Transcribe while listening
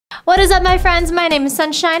What is up, my friends? My name is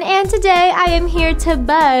Sunshine, and today I am here to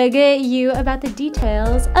bug you about the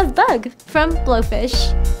details of Bug from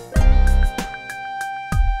Blowfish.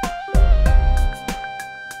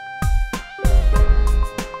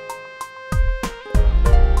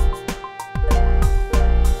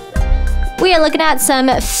 We are looking at some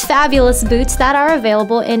fabulous boots that are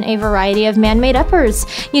available in a variety of man-made uppers.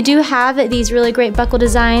 You do have these really great buckle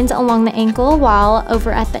designs along the ankle, while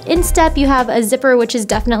over at the instep you have a zipper, which is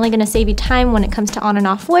definitely going to save you time when it comes to on and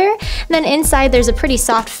off wear. And then inside there's a pretty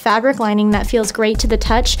soft fabric lining that feels great to the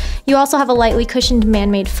touch. You also have a lightly cushioned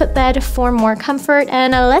man-made footbed for more comfort.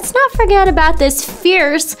 And let's not forget about this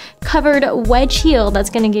fierce covered wedge heel that's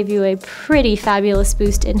going to give you a pretty fabulous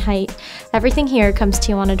boost in height. Everything here comes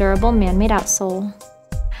to you on a durable man-made outsole.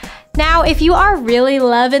 Now, if you are really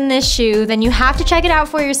loving this shoe, then you have to check it out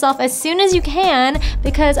for yourself as soon as you can,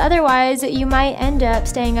 because otherwise you might end up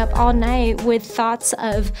staying up all night with thoughts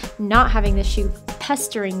of not having this shoe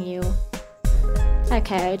pestering you.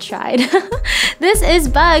 Okay, I tried. This is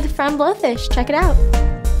Bug from Blowfish. Check it out.